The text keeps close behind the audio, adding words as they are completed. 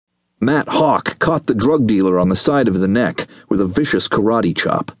Matt Hawk caught the drug dealer on the side of the neck with a vicious karate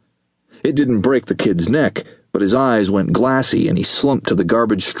chop. It didn't break the kid's neck, but his eyes went glassy and he slumped to the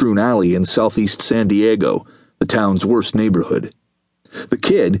garbage-strewn alley in southeast San Diego, the town's worst neighborhood. The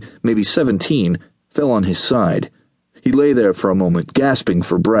kid, maybe 17, fell on his side. He lay there for a moment, gasping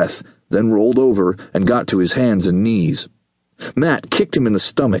for breath, then rolled over and got to his hands and knees. Matt kicked him in the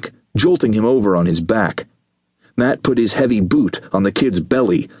stomach, jolting him over on his back. Matt put his heavy boot on the kid's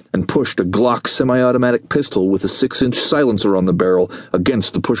belly and pushed a Glock semi-automatic pistol with a 6-inch silencer on the barrel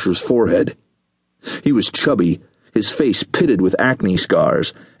against the pusher's forehead. He was chubby, his face pitted with acne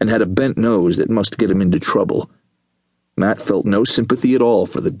scars, and had a bent nose that must get him into trouble. Matt felt no sympathy at all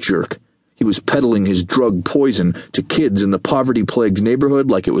for the jerk. He was peddling his drug poison to kids in the poverty-plagued neighborhood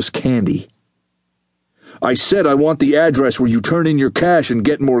like it was candy. "I said I want the address where you turn in your cash and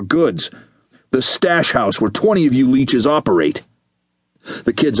get more goods. The stash house where 20 of you leeches operate."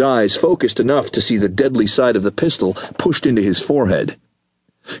 The kid's eyes focused enough to see the deadly side of the pistol pushed into his forehead.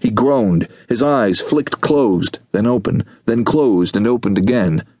 He groaned, his eyes flicked closed, then open, then closed and opened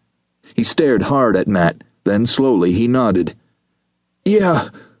again. He stared hard at Matt, then slowly he nodded. "Yeah,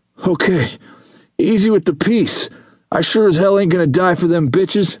 okay. Easy with the piece. I sure as hell ain't gonna die for them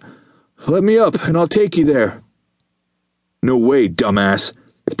bitches. Let me up and I'll take you there." "No way, dumbass.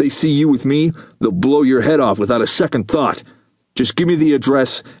 If they see you with me, they'll blow your head off without a second thought. Just give me the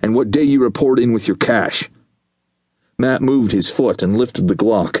address and what day you report in with your cash." Matt moved his foot and lifted the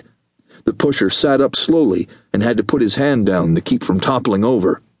Glock. The pusher sat up slowly and had to put his hand down to keep from toppling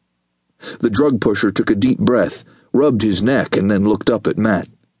over. The drug pusher took a deep breath, rubbed his neck, and then looked up at Matt.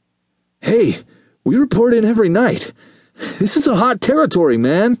 "Hey, we report in every night. This is a hot territory,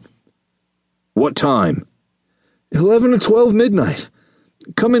 man." "What time?" 11 or 12 midnight.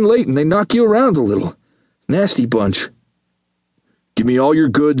 Come in late and they knock you around a little. Nasty bunch." "Give me all your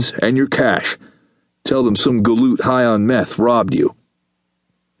goods and your cash. Tell them some galoot high on meth robbed you."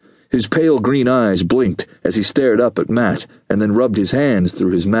 His pale green eyes blinked as he stared up at Matt and then rubbed his hands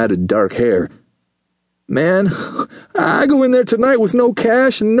through his matted dark hair. "Man, I go in there tonight with no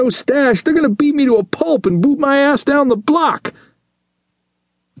cash and no stash. They're gonna beat me to a pulp and boot my ass down the block."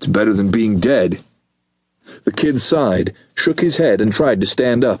 "It's better than being dead." The kid sighed, shook his head, and tried to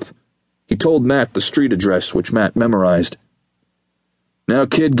stand up. He told Matt the street address, which Matt memorized. "Now,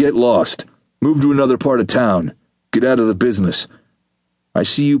 kid, get lost. Move to another part of town. Get out of the business. I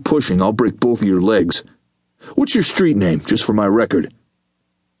see you pushing, I'll break both of your legs. What's your street name, just for my record?"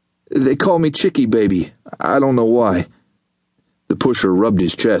 "They call me Chicky Baby. I don't know why." The pusher rubbed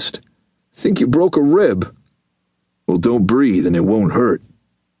his chest. "Think you broke a rib." "Well, don't breathe and it won't hurt,"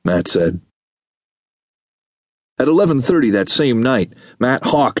 Matt said. At 11:30 that same night, Matt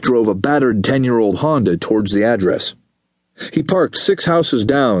Hawk drove a battered 10-year-old Honda towards the address. He parked 6 houses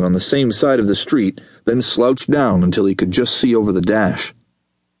down on the same side of the street, then slouched down until he could just see over the dash.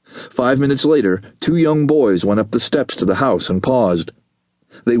 5 minutes later, 2 young boys went up the steps to the house and paused.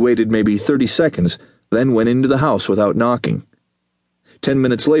 They waited maybe 30 seconds, then went into the house without knocking. 10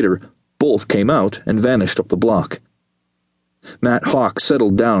 minutes later, both came out and vanished up the block. Matt Hawk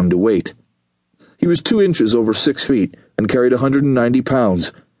settled down to wait. He was 2 inches over 6 feet and carried 190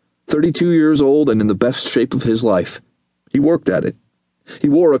 pounds, 32 years old and in the best shape of his life. He worked at it. He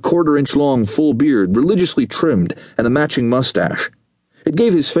wore a 1/4-inch long full beard, religiously trimmed, and a matching mustache. It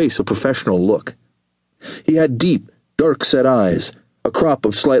gave his face a professional look. He had deep, dark-set eyes, a crop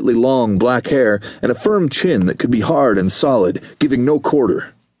of slightly long black hair, and a firm chin that could be hard and solid, giving no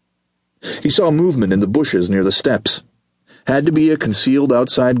quarter. He saw movement in the bushes near the steps. Had to be a concealed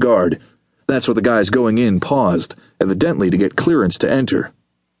outside guard. That's where the guys going in paused, evidently to get clearance to enter.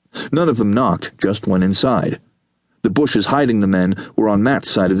 None of them knocked, just went inside. The bushes hiding the men were on Matt's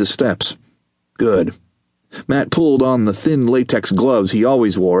side of the steps. Good. Matt pulled on the thin latex gloves he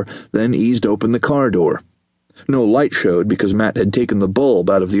always wore, then eased open the car door. No light showed because Matt had taken the bulb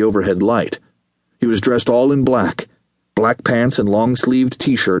out of the overhead light. He was dressed all in black pants and long-sleeved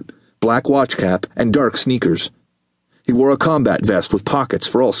t-shirt, black watch cap, and dark sneakers. He wore a combat vest with pockets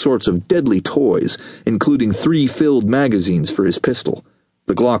for all sorts of deadly toys, including 3 filled magazines for his pistol.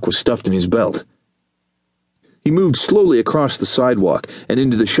 The Glock was stuffed in his belt. He moved slowly across the sidewalk and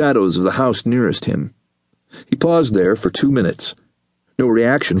into the shadows of the house nearest him. He paused there for 2 minutes. No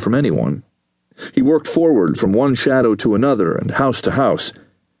reaction from anyone. He worked forward from one shadow to another and house to house.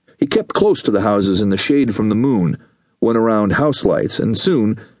 He kept close to the houses in the shade from the moon, went around house lights, and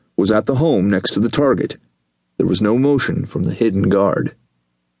soon was at the home next to the target. There was no motion from the hidden guard.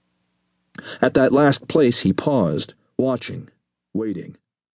 At that last place he paused, watching, waiting.